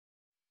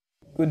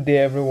Good day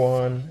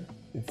everyone,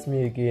 it's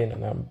me again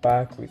and I'm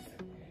back with,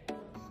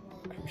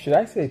 should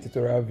I say, a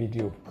tutorial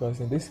video,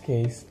 because in this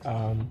case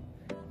I'm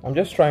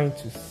just trying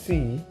to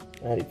see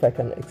if I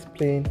can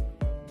explain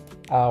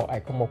how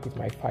I come up with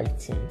my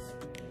 5 scenes.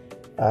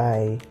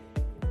 I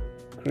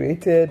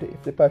created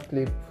a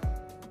FlipaClip,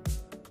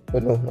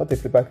 but no, not a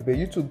FlipaClip,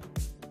 a YouTube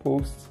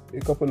post a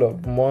couple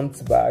of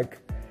months back,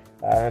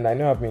 and I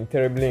know I've been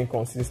terribly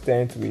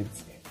inconsistent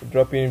with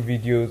dropping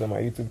videos on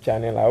my YouTube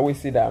channel. I always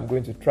say that I'm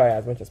going to try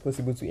as much as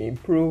possible to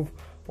improve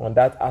on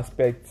that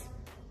aspect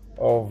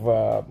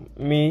of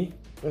me,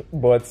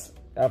 but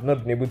I've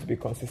not been able to be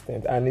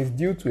consistent, and it's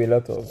due to a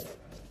lot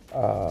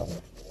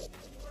of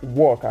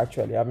work.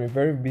 Actually, I've been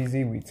very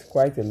busy with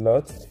quite a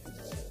lot,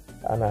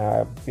 and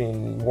I've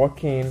been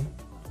working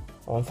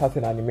on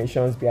certain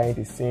animations behind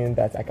the scene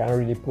that I can't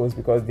really post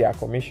because they are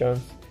commissions.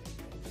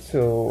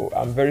 So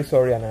I'm very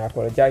sorry, and I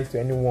apologize to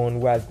anyone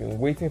who has been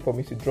waiting for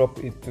me to drop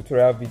a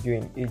tutorial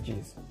video in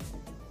ages.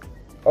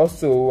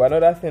 Also,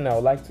 another thing I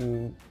would like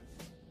to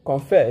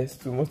confess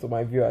to most of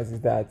my viewers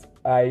is that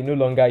I no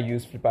longer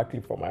use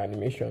FlipaClip for my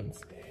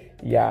animations.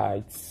 Yeah,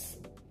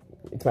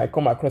 it might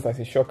come across as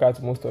a shocker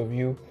to most of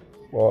you,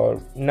 but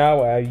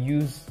now I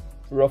use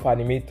Rough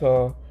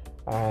Animator,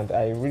 and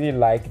I really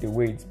like the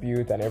way it's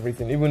built and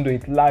everything, even though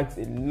it lacks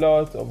a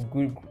lot of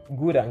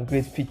good and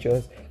great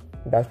features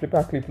that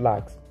FlipaClip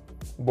lacks.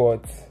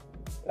 But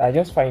I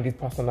just find it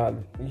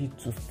personally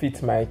to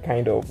fit my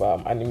kind of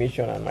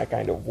animation and my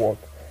kind of work.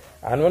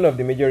 And one of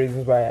the major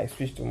reasons why I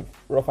switched to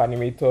Rough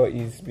Animator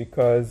is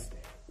because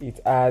it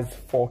has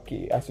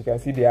 4K. As you can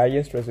see, the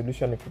highest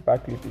resolution in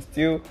FlipaClip is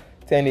still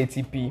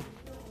 1080p,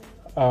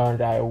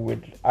 and I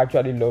would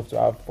actually love to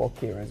have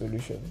 4K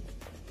resolution.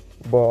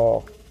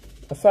 But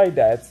aside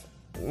that,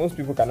 most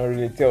people cannot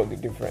really tell the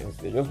difference.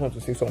 They just want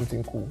to say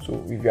something cool.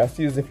 So if you are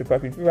still using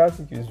FlipaClip,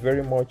 FlipaClip is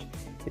very much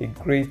a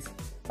great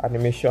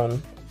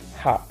animation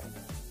app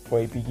for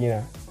a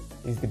beginner.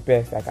 It's the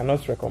best. I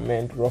cannot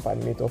recommend Rough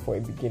Animator for a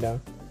beginner.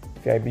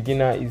 If you're a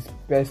beginner, it's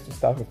best to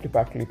start with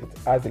FlipaClip. It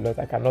has a lot.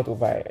 I cannot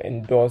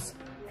over-endorse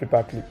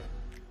FlipaClip.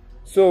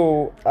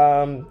 So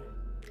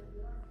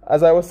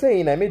as I was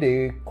saying, I made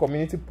a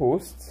community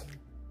post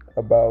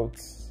about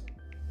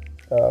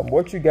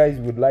what you guys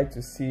would like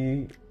to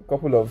see a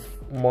couple of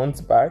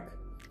months back,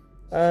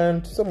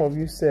 and some of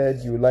you said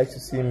you would like to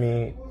see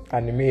me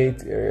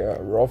animate a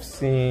rough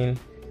scene,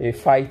 a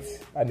fight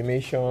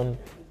animation,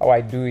 how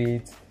I do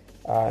it,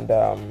 and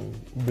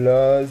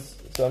blurs.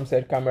 Some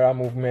said camera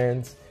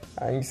movements,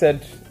 and you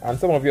said, and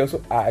some of you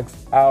also asked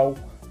how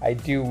I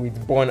deal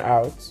with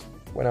burnouts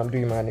when I'm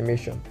doing my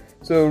animation.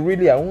 So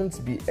really, I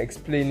won't be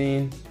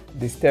explaining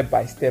the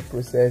step-by-step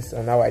process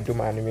on how I do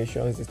my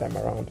animations this time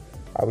around.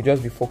 I will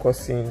just be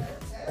focusing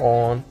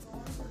on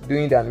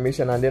doing the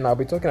animation, and then I'll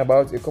be talking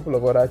about a couple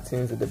of other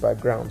things in the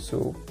background.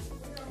 So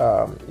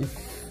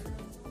if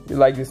you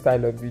like this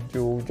style of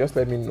video, just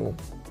let me know.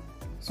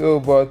 So,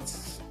 but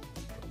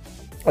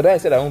although I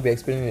said I won't be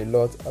explaining a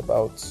lot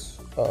about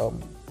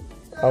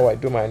how I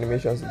do my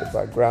animations in the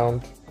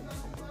background,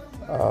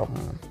 I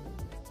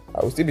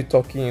will still be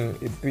talking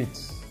a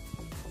bit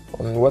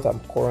on what I'm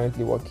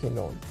currently working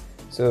on.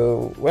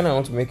 So when I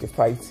want to make a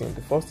fight scene,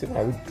 the first thing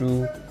I would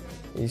do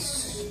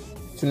is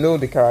to know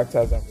the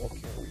characters I'm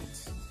working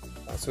with.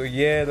 So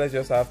yeah, let's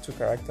just have 2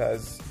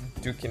 characters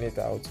duking it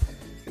out.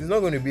 It's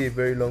not going to be a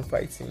very long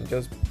fight scene,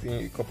 just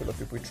being a couple of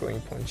people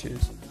throwing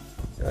punches,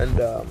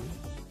 and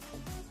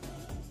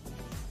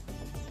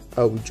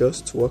I will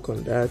just work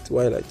on that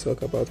while I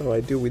talk about how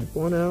I deal with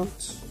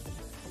burnout.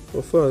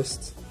 But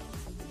first,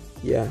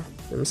 yeah,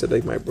 let me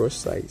select my brush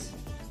size.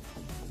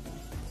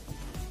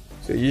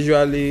 So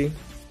usually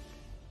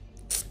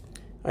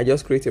I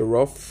just create a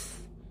rough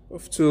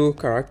of 2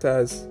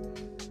 characters,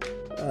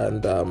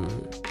 and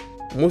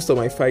most of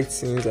my fight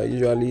scenes are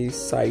usually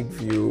side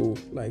view,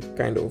 like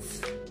kind of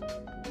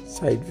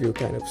side view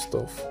kind of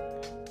stuff.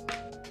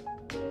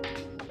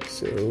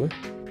 So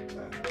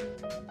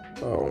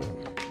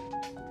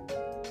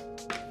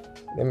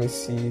let me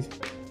see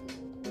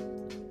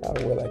how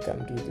well I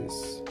can do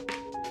this.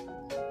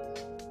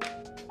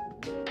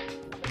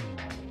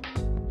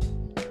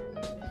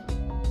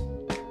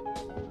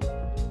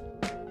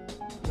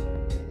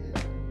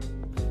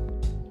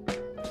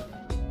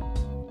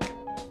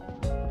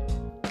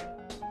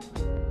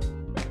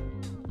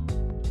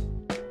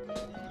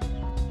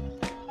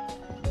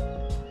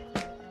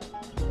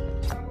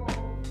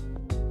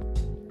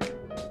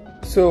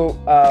 So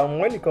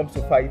when it comes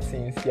to fight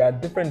scenes, there are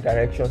different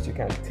directions you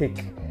can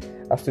take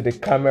as to the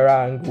camera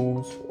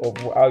angles of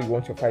how you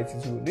want your fight scene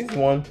to do. This is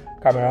one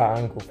camera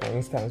angle, for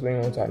instance, when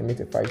you want to animate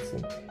a fight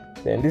scene.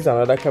 Then this is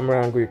another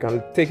camera angle. You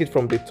can take it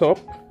from the top.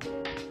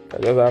 I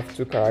just have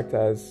 2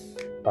 characters,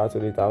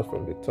 battle it out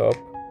from the top.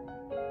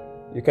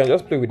 You can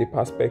just play with the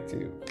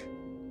perspective.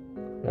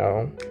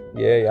 Now,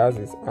 yeah, he has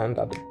his hand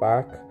at the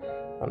back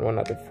and one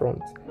at the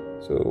front.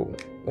 So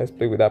let's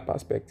play with that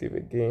perspective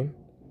again.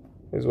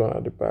 There's one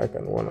at the back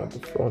and one at the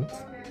front.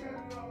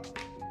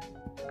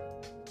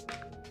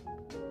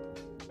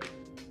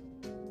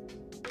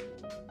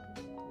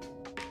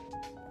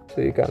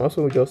 So you can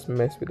also just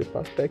mess with the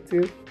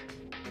perspective.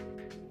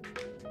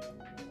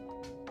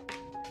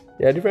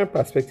 There are different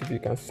perspectives you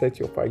can set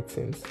your fight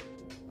scenes,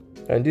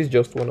 and this is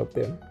just one of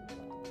them.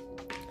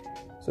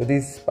 So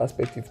this is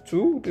perspective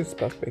 2, this is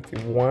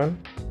perspective 1.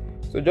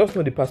 So just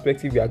know the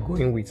perspective you are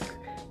going with.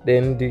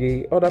 Then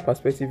the other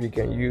perspective you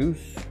can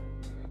use,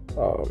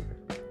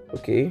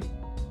 okay,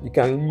 you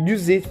can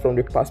use it from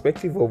the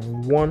perspective of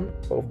one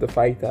of the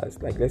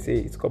fighters. Like let's say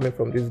it's coming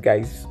from this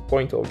guy's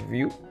point of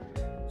view.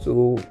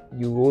 So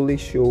you only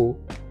show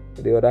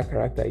the other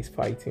character is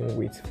fighting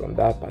with from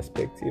that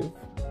perspective.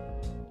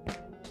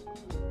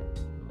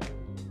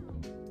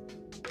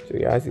 So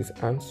he has his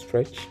hand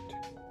stretched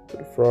to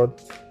the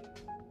front.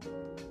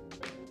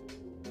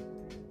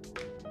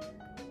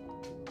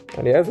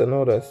 And he has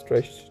another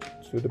stretched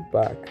to the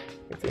back,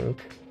 I think,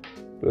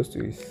 close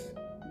to his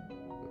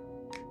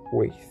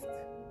waist.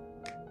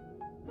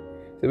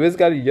 So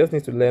basically, you just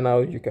need to learn how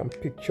you can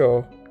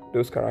picture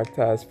those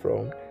characters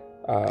from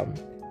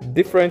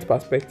different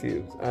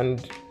perspectives.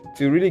 And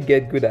to really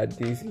get good at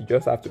this, you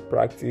just have to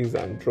practice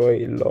and draw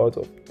a lot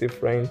of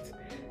different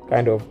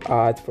kind of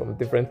art from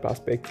different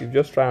perspectives.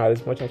 Just try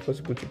as much as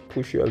possible to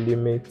push your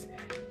limit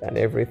and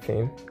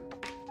everything.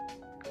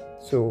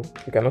 So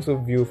you can also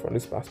view from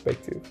this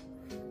perspective.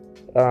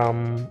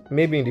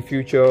 Maybe in the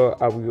future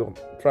I will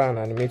try and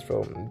animate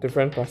from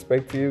different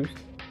perspectives,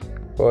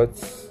 but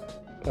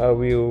I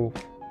will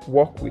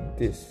work with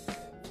this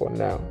for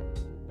now.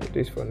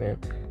 You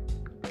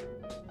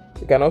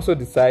can also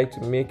decide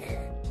to make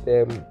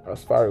them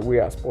as far away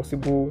as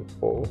possible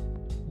or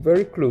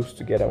very close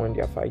together when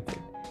they are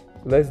fighting.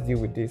 So let's deal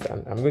with this,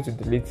 and I'm going to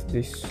delete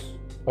this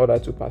other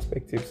two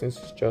perspectives since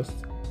it's just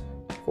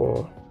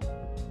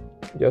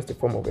a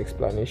form of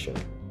explanation.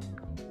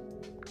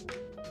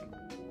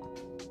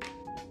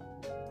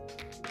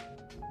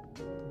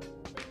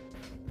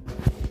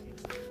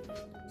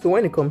 So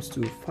when it comes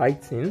to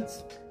fight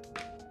scenes,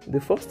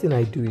 the first thing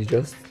I do is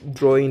just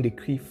drawing the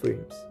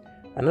keyframes.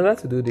 In order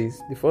to do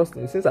this, the first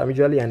thing, since I'm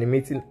usually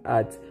animating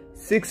at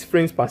 6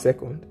 frames per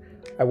second,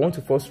 I want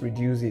to first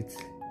reduce it.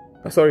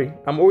 Sorry,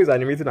 I'm always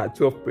animating at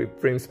 12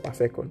 frames per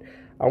second.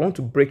 I want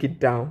to break it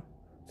down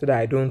so that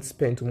I don't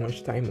spend too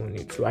much time on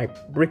it. So I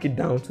break it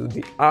down to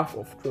the half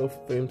of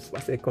 12 frames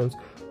per second,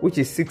 which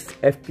is 6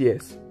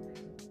 FPS.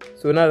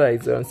 So now that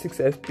it's on 6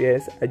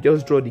 FPS, I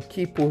just draw the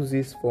key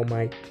poses for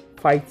my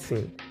fight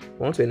scene. You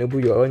want to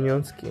enable your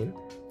onion skin.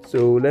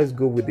 So let's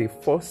go with the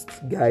first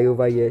guy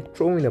over here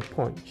throwing a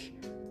punch.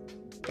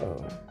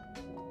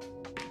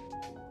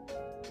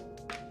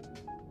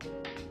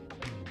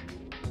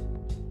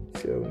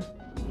 So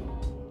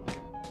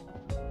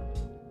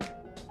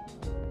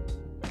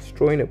it's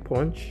throwing a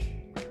punch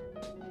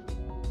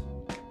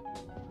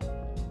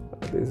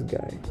at this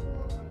guy.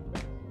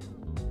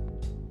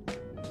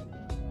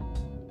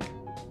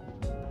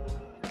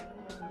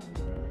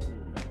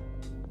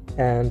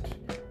 And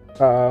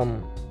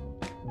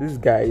this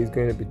guy is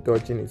going to be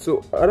dodging it.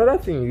 So another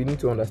thing you need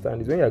to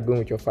understand is when you're going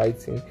with your fight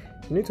scene,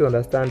 you need to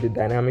understand the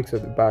dynamics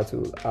of the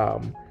battle.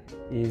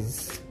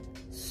 Is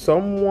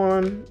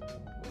someone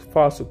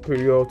far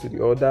superior to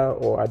the other,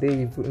 or are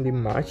they evenly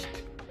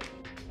matched,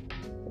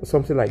 or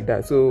something like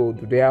that? So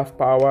do they have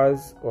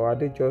powers, or are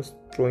they just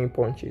throwing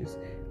punches?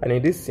 And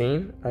in this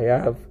scene,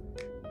 I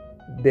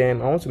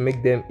want to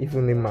make them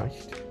evenly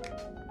matched.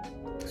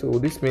 So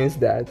this means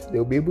that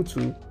they'll be able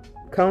to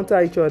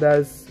counter each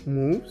other's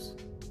moves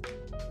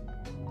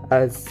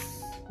as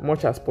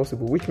much as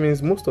possible, which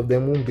means most of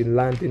them won't be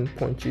landing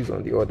punches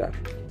on the other.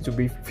 It will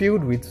be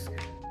filled with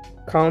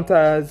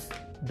counters,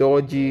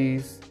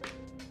 dodges,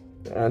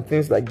 and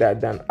things like that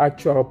than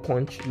actual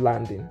punch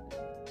landing.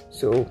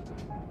 So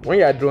when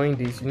you are drawing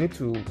this, you need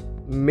to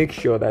make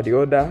sure that the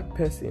other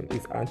person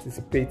is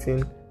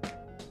anticipating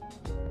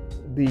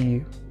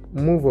the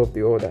move of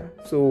the other.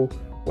 So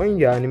when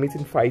you are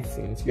animating fight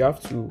scenes, you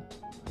have to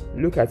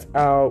look at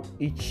how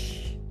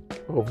each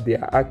of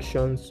their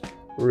actions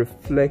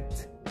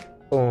reflect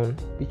on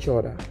each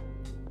other.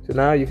 So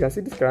now you can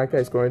see this character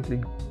is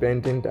currently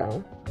bending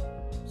down.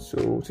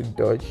 So to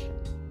dodge,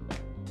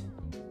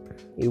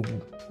 he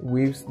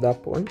weaves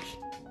that punch.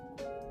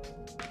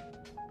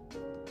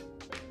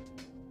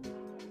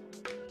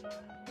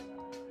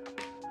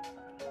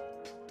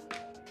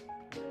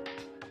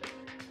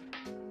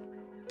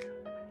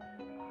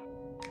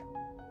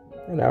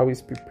 And now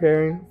he's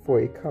preparing for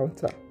a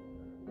counter.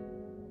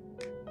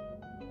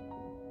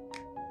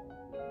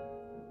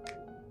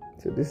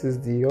 So this is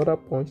the other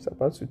punch he's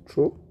about to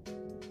throw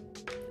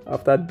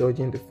after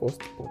dodging the first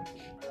punch.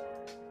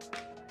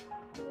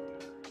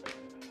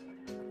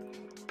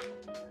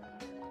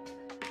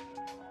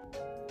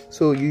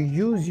 So you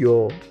use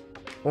your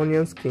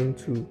onion skin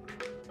to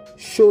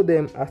show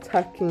them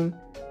attacking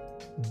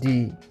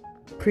the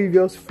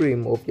previous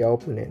frame of your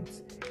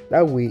opponents.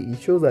 That way it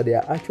shows that they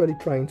are actually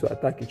trying to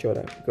attack each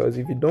other, because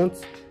if you don't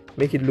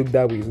make it look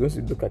that way, it's going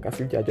to look like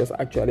as if they are just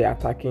actually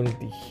attacking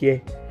the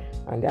hair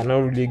and they are not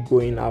really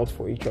going out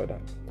for each other.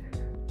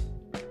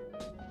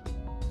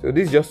 So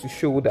this is just to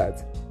show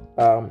that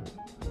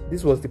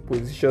this was the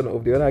position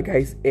of the other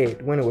guy's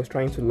head when he was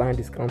trying to land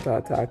his counter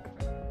attack,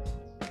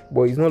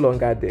 but he's no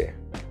longer there.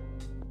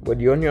 But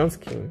the onion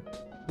skin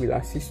will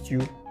assist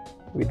you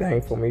with that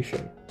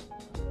information.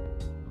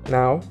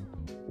 Now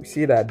we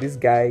see that this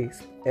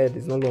guy's head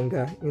is no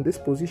longer in this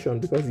position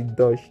because he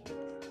dodged.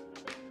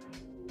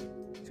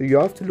 So you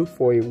have to look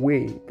for a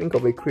way, think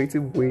of a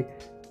creative way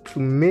to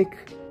make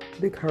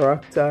the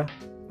character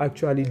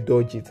actually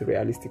dodge it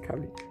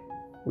realistically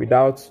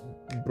without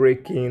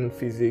breaking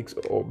physics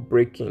or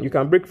breaking. You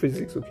can break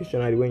physics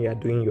occasionally when you are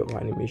doing your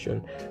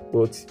animation,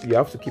 but you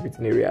have to keep it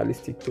in a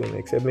realistic tone,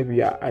 except maybe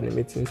you are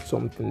animating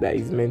something that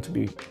is meant to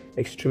be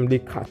extremely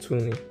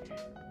cartoony.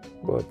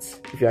 But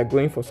if you are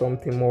going for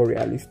something more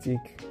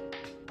realistic,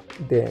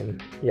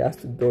 then he has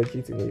to dodge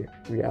it in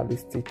a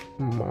realistic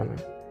manner.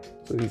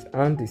 So his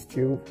hand is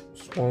still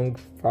swung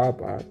far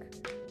back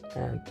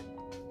and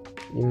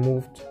he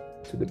moved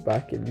to the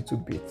back a little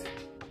bit.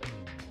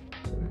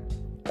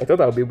 I thought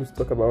I'll be able to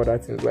talk about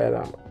that things while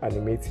I'm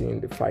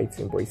animating the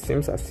fighting, but it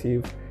seems as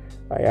if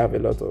I have a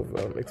lot of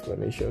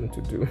explanation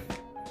to do.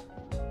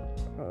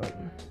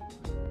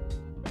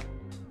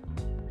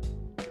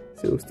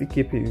 So still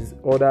keep his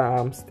other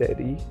arm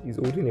steady. He's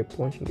holding a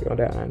punch in the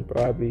other hand,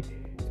 probably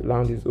to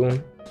land his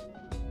own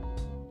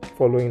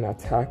following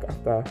attack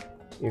after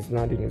he's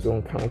landing his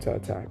own counter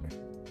attack.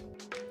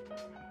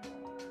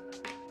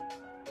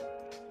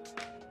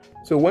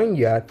 So when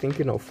you are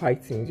thinking of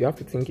fighting, you have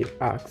to think in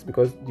arcs,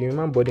 because the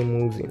human body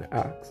moves in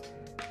arcs.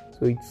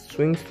 So it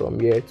swings from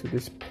here to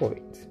this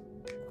point.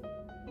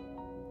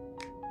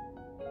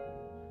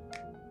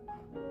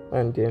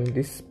 And then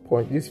this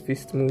point, this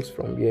fist moves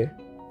from here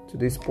to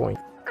this point.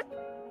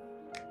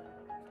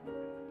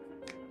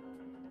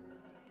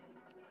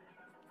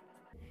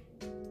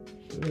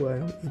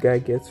 While this guy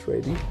gets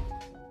ready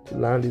to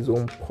land his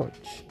own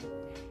punch.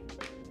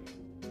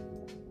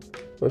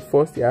 But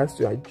first he has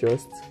to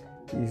adjust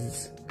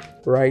his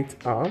right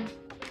arm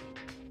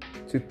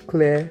to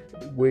clear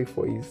the way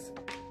for his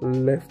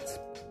left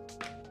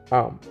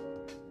arm.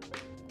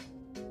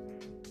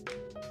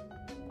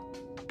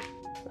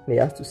 And he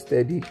has to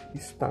steady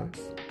his stance.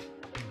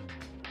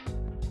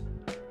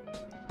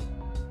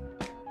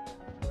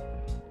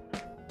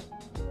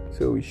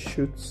 So he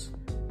shoots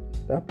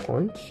that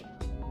punch.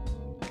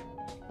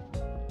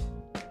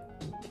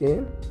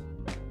 Okay.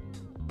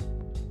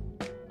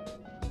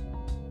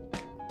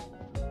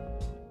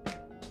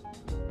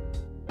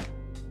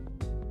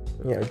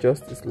 He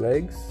adjusts his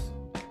legs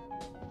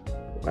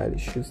while he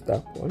shoots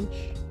that punch.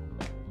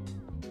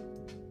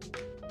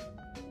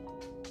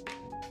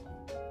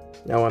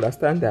 Now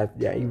understand that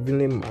they are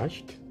evenly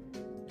matched,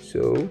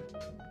 so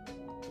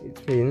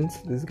it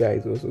means this guy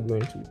is also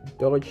going to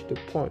dodge the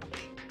punch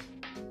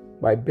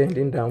by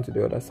bending down to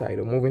the other side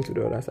or moving to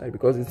the other side,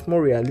 because it's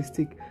more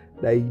realistic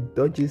that he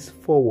dodges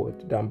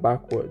forward than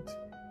backwards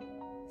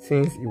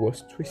since he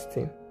was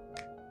twisting.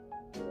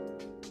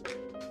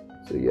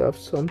 So you have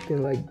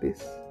something like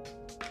this.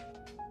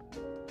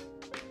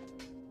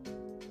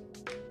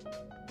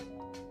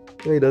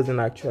 So he doesn't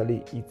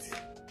actually hit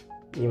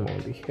him on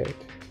the head.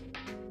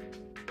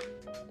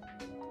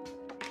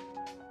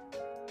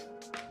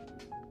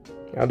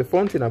 Now the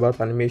fun thing about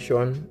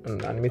animation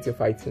and animated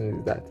fighting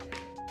is that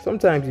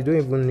sometimes you don't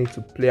even need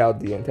to play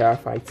out the entire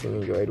fight scene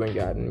in your head when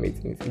you're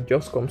animating it. It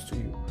just comes to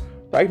you.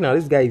 Right now,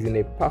 this guy is in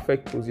a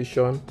perfect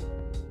position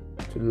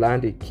to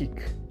land a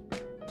kick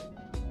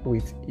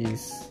with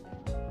his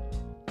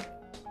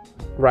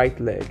right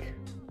leg.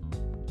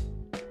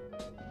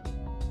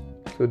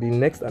 So the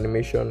next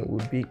animation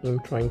will be him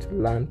trying to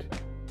land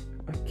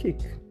a kick.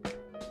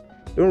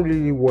 Don't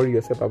really worry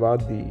yourself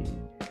about the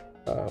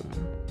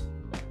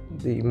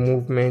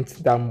movement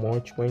that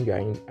much when you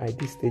are at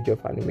this stage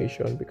of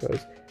animation,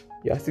 because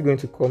you are still going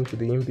to come to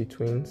the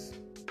in-betweens.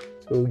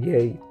 So yeah,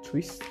 it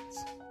twists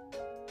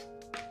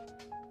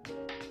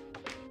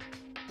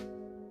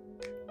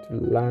to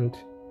land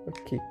a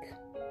kick.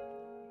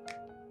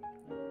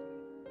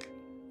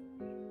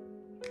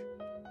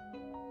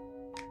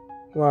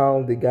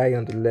 While the guy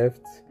on the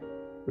left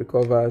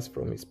recovers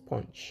from his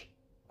punch,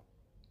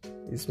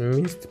 his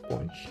missed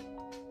punch,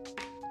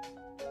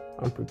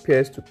 and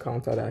prepares to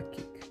counter that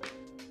kick.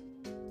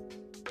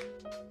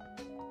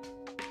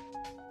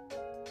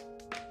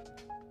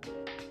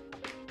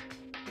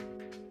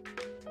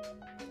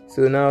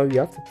 So now you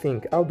have to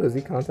think, how does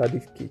he counter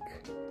this kick?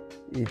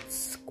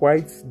 It's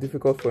quite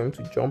difficult for him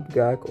to jump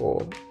back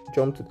or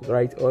jump to the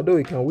right, although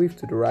he can weave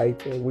to the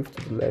right or weave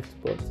to the left.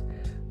 But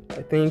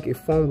I think a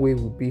fun way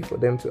would be for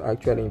them to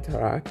actually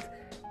interact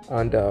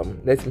and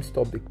let him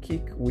stop the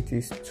kick with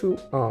his two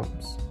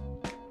arms.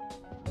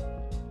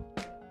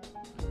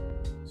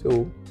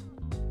 So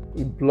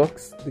he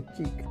blocks the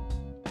kick.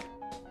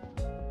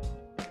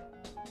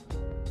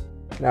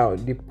 Now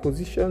the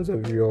positions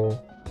of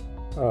your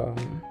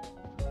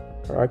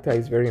character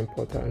is very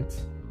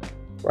important.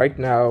 Right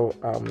now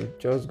I'm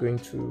just going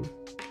to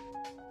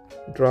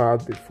draw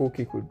out the full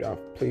kick would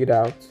have played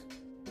out,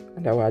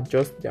 and I will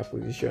adjust their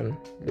position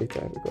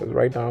later, because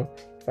right now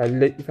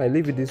if I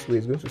leave it this way,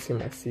 it's going to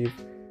seem as if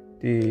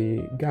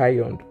the guy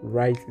on the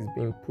right is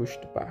being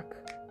pushed back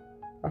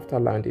after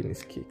landing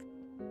his kick.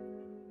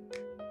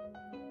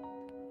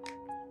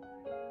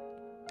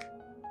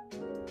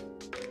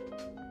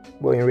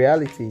 But in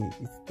reality,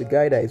 it's the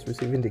guy that is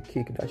receiving the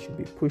kick that should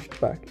be pushed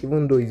back.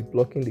 Even though he's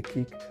blocking the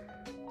kick,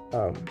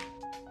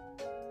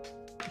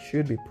 he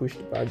should be pushed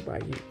back by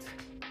it.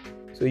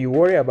 So you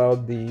worry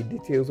about the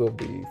details of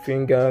the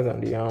fingers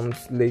and the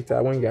arms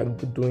later when you are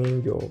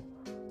doing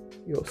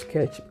your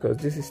sketch, because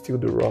this is still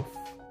the rough.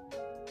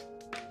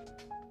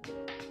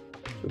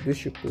 So this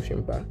should push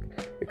him back.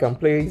 You can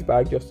play his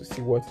back just to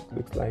see what it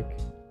looks like.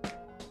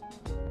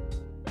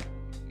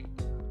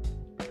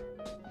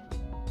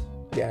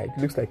 Yeah, it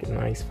looks like a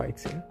nice fight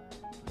scene.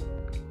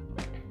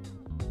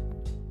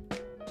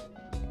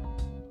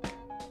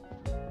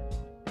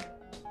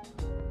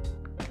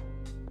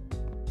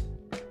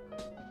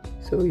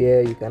 So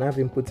yeah, you can have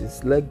him put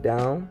his leg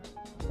down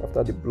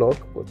after the block,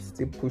 but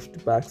still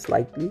pushed back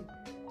slightly.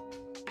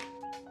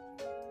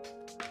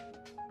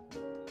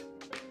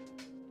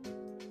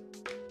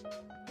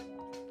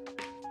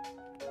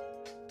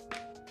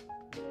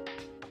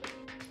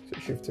 So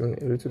shift him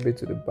a little bit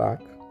to the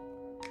back.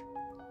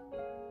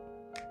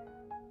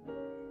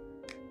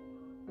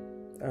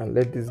 And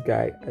let this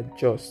guy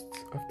adjust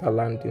after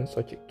landing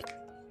such a kick.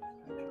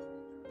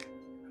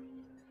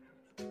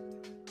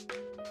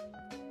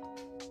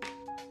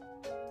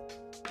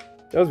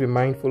 Just be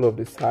mindful of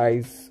the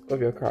size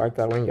of your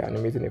character when you're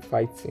animating a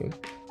fight scene.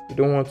 You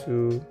don't want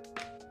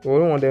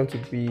them to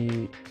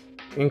be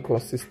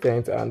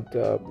inconsistent, and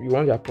you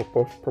want their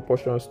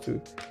proportions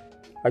to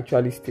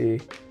actually stay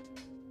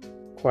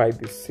quite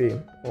the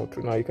same all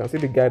through. Now you can see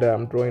the guy that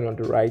I'm drawing on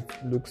the right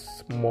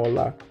looks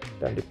smaller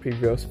than the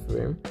previous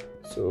frame,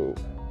 so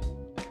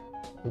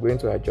I'm going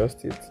to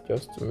adjust it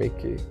just to make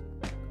a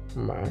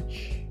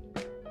match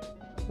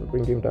and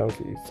bring him down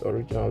to its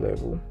original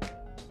level.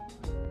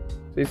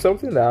 So it's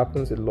something that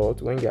happens a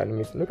lot when you're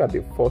animating. Look at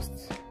the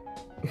first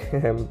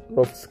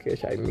rough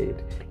sketch I made.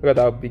 Look at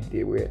how big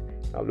they were.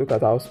 Now look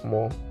at how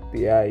small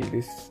they are in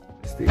this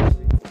stage.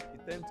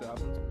 It tends to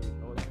happen to me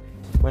a lot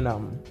when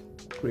I'm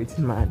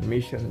creating my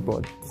animation,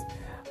 but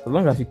as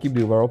long as you keep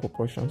the overall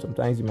proportion,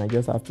 sometimes you might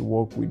just have to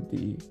work with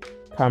the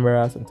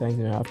camera, sometimes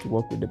you might have to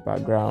work with the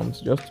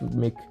backgrounds just to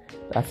make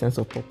that sense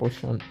of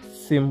proportion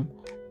seem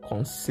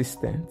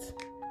consistent.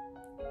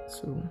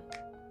 So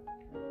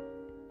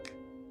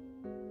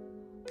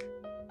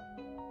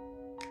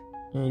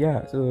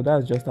yeah, so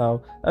that's just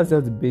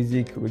the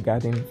basic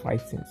regarding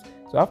fight scenes.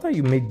 So after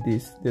you make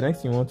this, the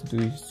next thing you want to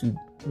do is to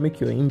make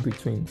your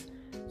in-betweens.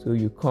 So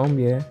you come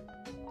here,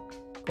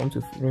 come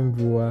to frame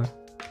viewer,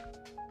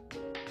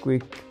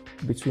 quick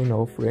between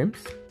all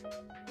frames,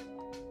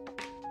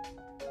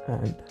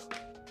 and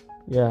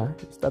yeah,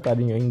 you start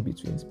adding your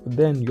in-betweens. But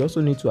then you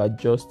also need to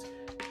adjust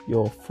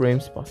your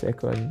frames per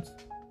second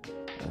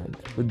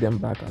and put them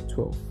back at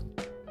 12.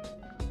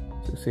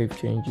 So save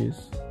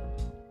changes.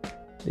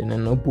 Then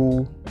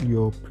enable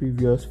your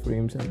previous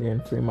frames and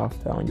then frame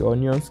after on your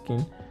onion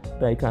skin,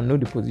 that you can know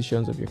the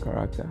positions of your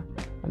character,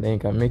 and then you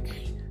can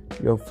make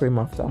your frame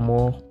after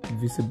more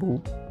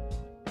visible,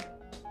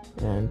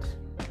 and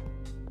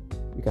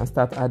you can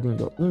start adding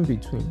your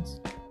in-betweens.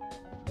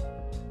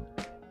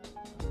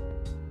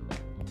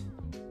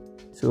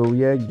 So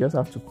yeah, you just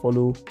have to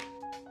follow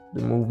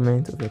the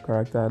movement of your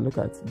character. Look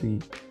at the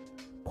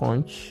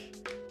punch,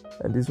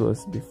 and this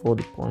was before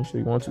the punch, so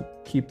you want to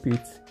keep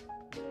it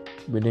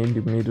within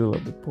the middle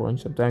of the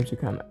punch. Sometimes you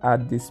can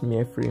add these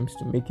smear frames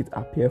to make it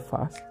appear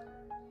fast.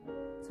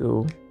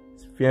 So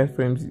smear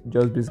frames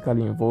just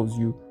basically involves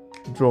you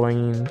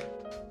drawing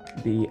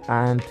the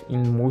hand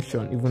in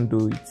motion, even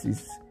though it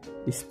is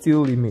a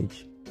still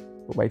image,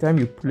 but by the time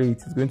you play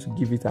it, it's going to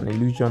give it an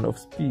illusion of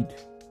speed.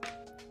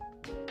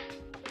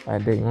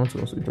 And then you want to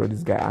also draw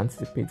this guy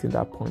anticipating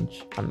that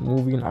punch and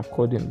moving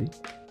accordingly.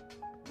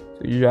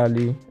 So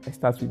usually I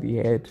start with the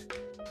head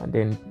and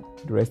then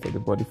the rest of the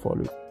body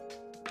follows.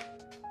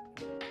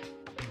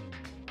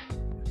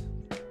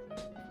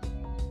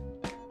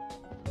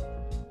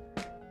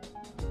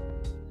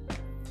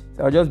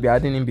 So I'll just be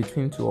adding in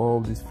between to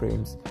all these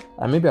frames,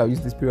 and maybe I'll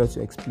use this period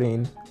to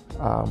explain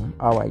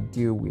how I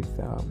deal with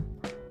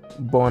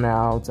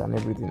burnouts and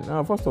everything.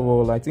 Now, first of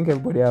all, I think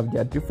everybody have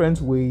their different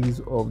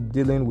ways of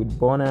dealing with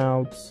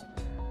burnouts,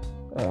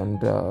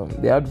 and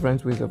they have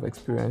different ways of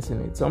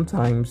experiencing it.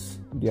 Sometimes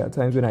there are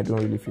times when I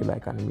don't really feel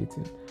like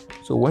animating,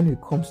 so when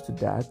it comes to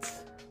that,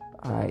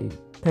 I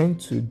tend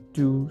to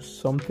do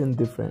something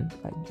different.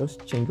 I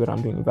just change what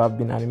I'm doing. If I've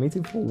been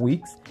animating for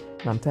weeks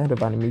and I'm tired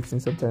of animating,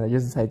 sometimes I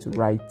just decide to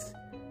write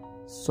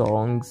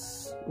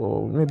songs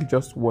or maybe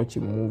just watch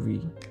a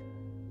movie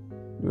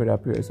during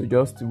that period. So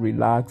just to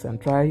relax and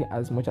try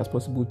as much as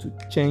possible to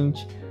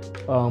change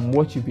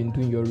what you've been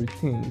doing, your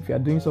routine. If you are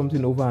doing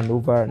something over and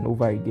over and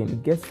over again,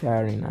 it gets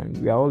tiring, and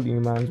we are all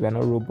humans, we are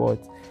not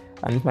robots,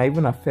 and it might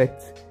even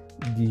affect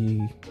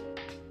the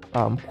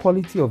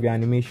quality of your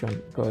animation,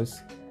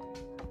 because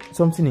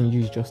something in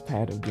you is just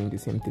tired of doing the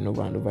same thing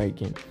over and over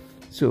again.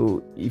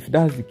 So if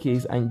that's the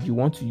case and you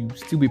want to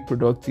still be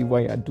productive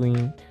while you're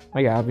doing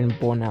when you're having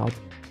burnout,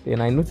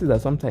 then I noticed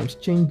that sometimes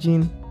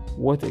changing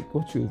what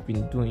you've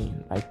been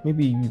doing, like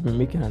maybe you've been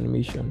making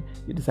animation,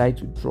 you decide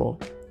to draw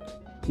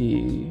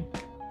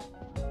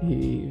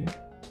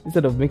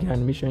instead of making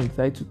animation, you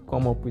decide to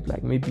come up with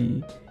like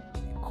maybe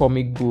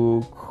comic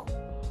book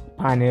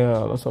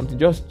panel or something.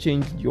 Just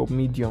change your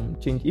medium.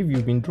 Change. If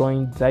you've been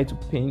drawing, decide to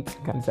paint.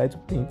 You can decide to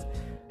paint.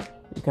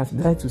 You can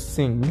decide to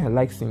sing. Me, I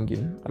like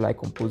singing. I like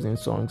composing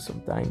songs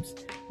sometimes,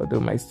 although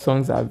my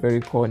songs are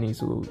very corny,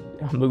 so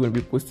I'm not going to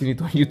be posting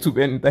it on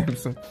YouTube anytime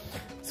soon.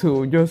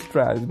 So just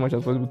try as much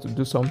as possible to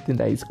do something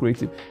that is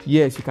creative.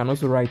 Yes, you can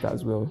also write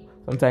as well.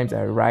 Sometimes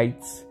I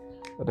write,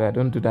 but I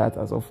don't do that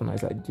as often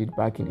as I did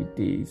back in the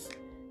days.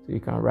 So you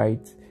can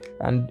write.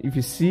 And if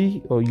you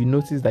see or you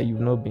notice that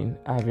you've not been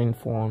having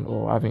fun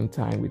or having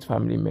time with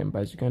family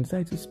members, you can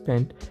decide to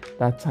spend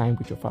that time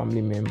with your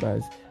family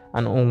members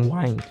and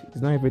unwind.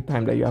 It's not every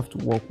time that you have to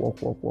work.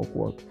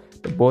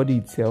 The body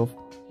itself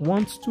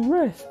wants to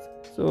rest.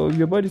 So if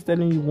your body is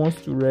telling you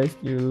wants to rest,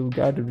 you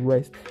gotta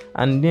rest.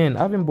 And then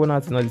having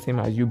burnout is not the same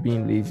as you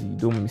being lazy.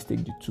 Don't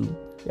mistake the two.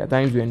 There are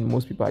times when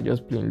most people are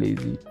just plain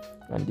lazy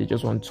and they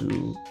just want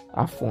to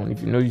have fun.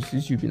 If you know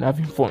since you've been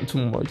having fun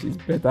too much, it's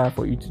better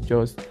for you to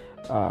just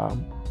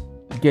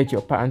get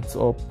your pants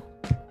up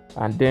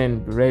and then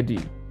be ready,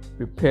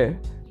 prepare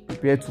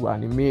to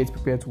animate,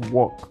 prepare to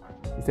work,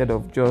 instead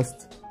of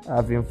just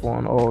having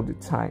fun all the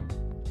time,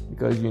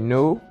 because you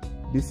know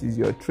this is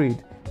your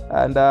trade.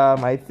 And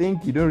I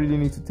think you don't really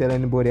need to tell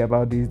anybody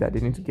about this, that they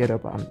need to get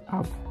up and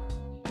have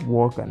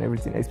work and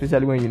everything,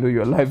 especially when you know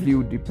your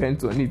livelihood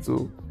depends on it.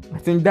 So I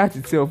think that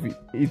itself,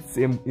 it's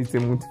a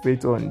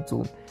motivator on its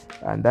own,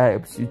 and that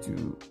helps you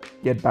to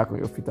get back on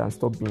your feet and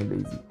stop being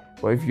lazy.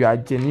 But if you are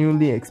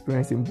genuinely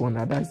experiencing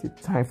burnout, that's the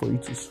time for you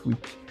to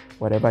switch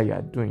whatever you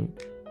are doing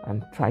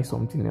and try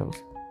something else.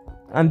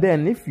 And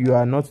then if you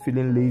are not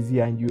feeling lazy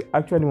and you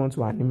actually want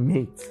to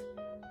animate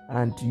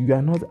and you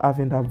are not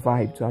having that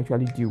vibe to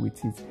actually deal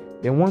with it,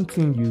 then one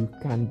thing you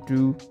can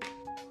do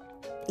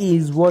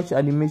is watch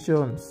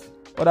animations,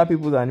 other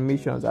people's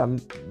animations.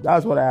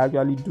 That's what I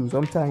actually do.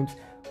 Sometimes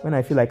when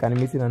I feel like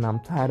animating and I'm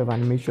tired of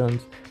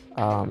animations,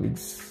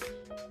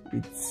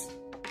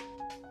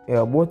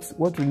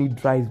 what really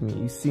drives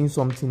me is seeing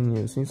something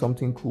new, seeing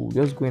something cool,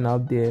 just going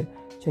out there,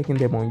 checking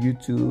them on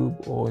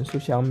YouTube or on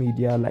social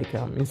media like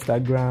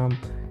Instagram.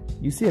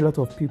 You see a lot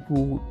of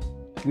people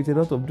with a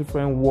lot of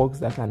different works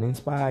that can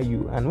inspire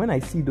you, and when I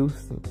see those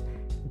things,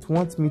 it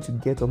wants me to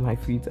get on my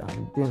feet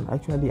and then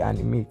actually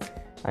animate,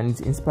 and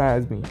it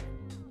inspires me.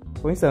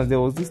 For instance, there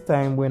was this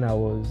time when I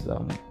was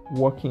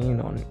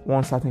working on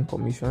one certain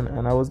commission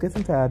and I was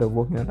getting tired of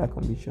working on that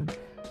commission,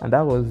 and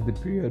that was the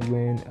period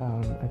when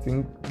I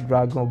think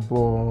Dragon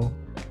Ball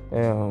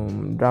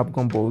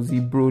Z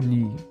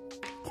Broly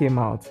came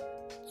out.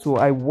 So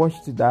I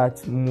watched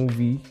that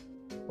movie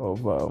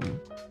of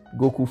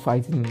Goku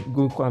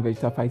and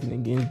Vegeta fighting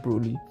against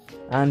Broly,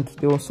 and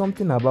there was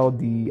something about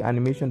the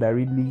animation that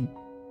really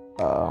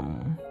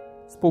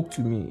spoke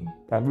to me,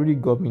 that really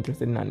got me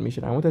interested in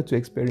animation. I wanted to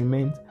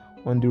experiment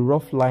on the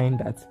rough line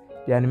that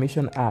the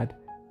animation had.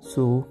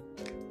 So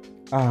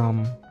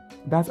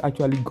that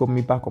actually got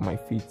me back on my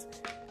feet,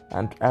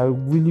 and I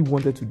really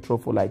wanted to draw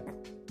for like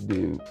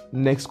the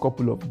next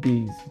couple of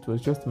days. It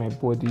was just my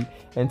body.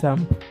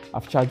 Anytime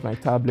I've charged my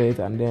tablet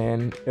and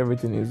then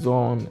everything is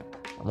on,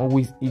 I'm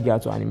always eager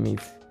to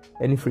animate.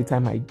 Any free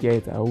time I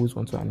get, I always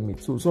want to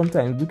animate. So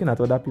sometimes looking at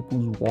other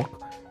people's work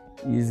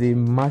is a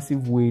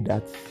massive way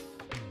that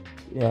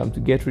to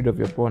get rid of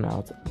your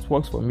burnout. It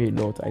works for me a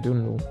lot. I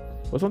don't know,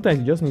 but sometimes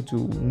you just need to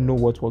know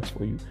what works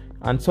for you.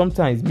 And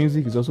sometimes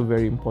music is also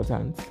very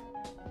important.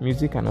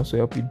 Music can also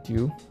help you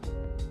deal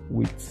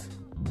with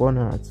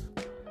burnout.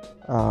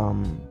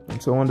 I'm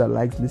someone that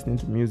likes listening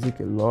to music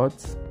a lot,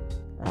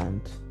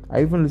 and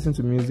I even listen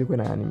to music when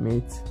I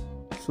animate,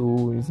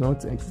 so it's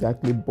not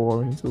exactly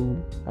boring. So,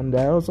 and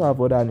I also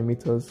have other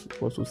animators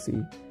who also say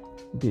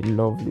they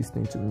love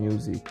listening to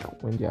music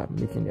when they are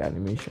making the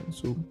animation.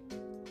 So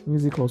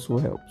music also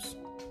helps.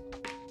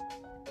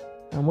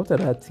 And what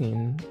other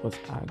thing was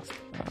asked?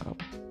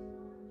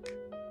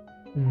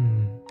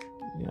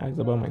 They asked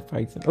about my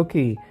fighting.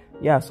 Okay,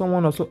 yeah,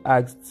 someone also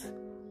asked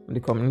in the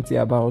community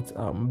about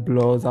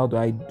blurs. How do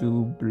I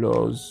do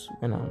blurs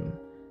when I'm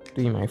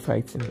doing my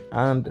fighting?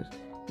 And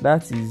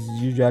that is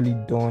usually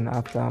done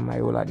after my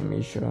whole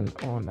animation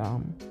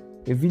on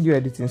a video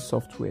editing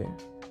software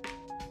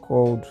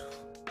called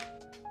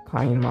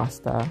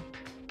KineMaster.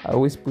 I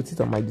always put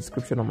it on my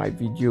description of my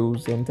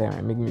videos anytime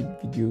I make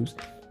videos.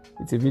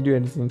 It's a video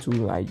editing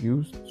tool I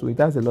use, so it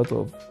has a lot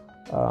of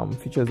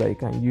features that you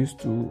can use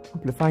to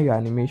amplify your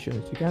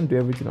animations. You can't do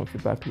everything on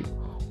FlipaClip.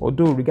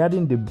 Although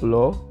regarding the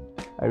blur,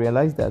 I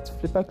realized that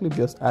FlipaClip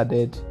just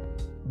added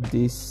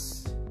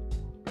this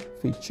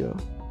feature.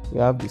 We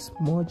have the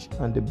smudge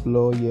and the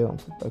blur here on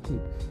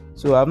FlipaClip.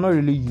 So I've not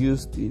really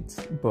used it,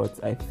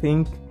 but I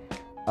think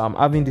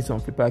having this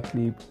on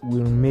FlipaClip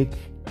will make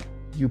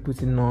you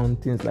putting on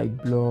things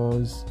like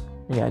blurs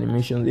and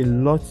animations a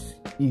lot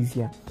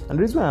easier. And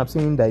the reason why I'm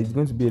saying that it's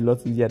going to be a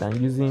lot easier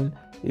than using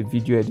a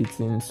video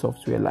editing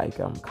software like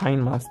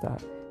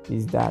KineMaster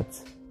is that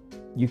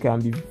you can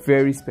be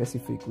very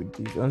specific with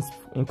this.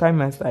 In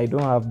KineMaster, I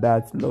don't have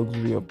that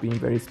luxury of being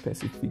very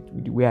specific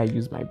with the way I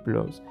use my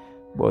blurs,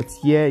 but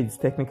here it's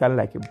technically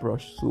like a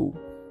brush, so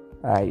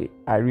I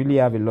really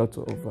have a lot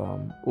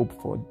of hope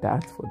for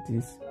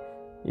this.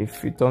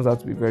 If it turns out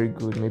to be very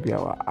good, maybe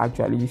I'll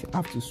actually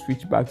have to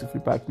switch back to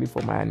FlipaClip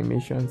for my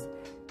animations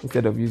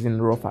instead of using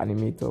rough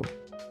animator.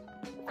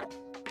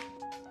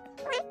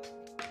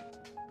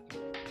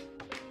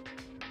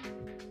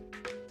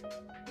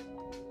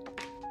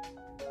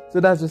 So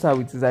that's just how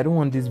it is. I don't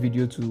want this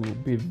video to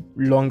be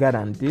longer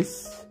than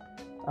this.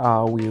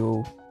 I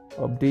will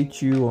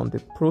update you on the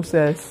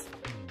process,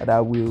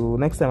 and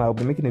next time I'll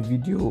be making a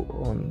video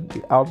on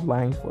the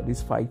outline for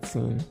this fight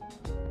scene,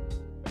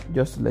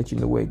 just to let you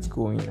know where it's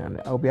going,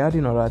 and I'll be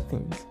adding other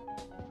things.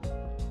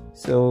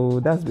 So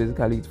that's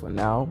basically it for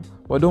now,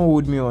 but don't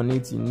hold me on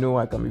it. You know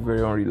I can be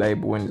very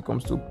unreliable when it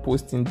comes to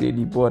posting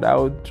daily, but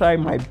I'll try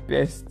my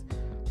best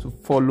to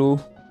follow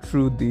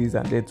through this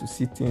and then to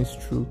see things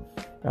through.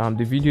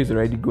 The video is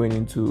already going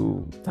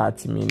into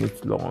 30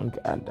 minutes long,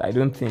 and I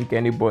don't think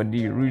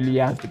anybody really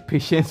has the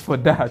patience for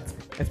that,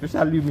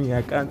 especially me.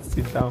 I can't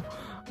sit down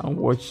and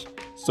watch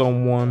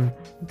someone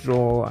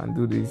draw and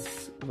do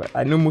this. But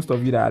I know most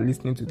of you that are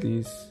listening to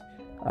this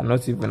are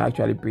not even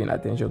actually paying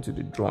attention to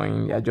the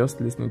drawing. You're just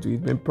listening to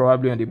it,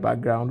 probably on the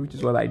background, which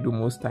is what I do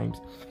most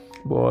times.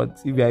 But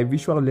if you're a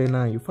visual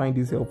learner and you find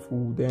this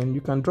helpful, then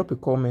you can drop a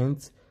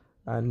comment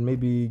and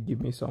maybe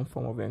give me some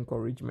form of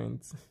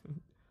encouragement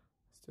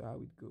as to how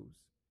it goes.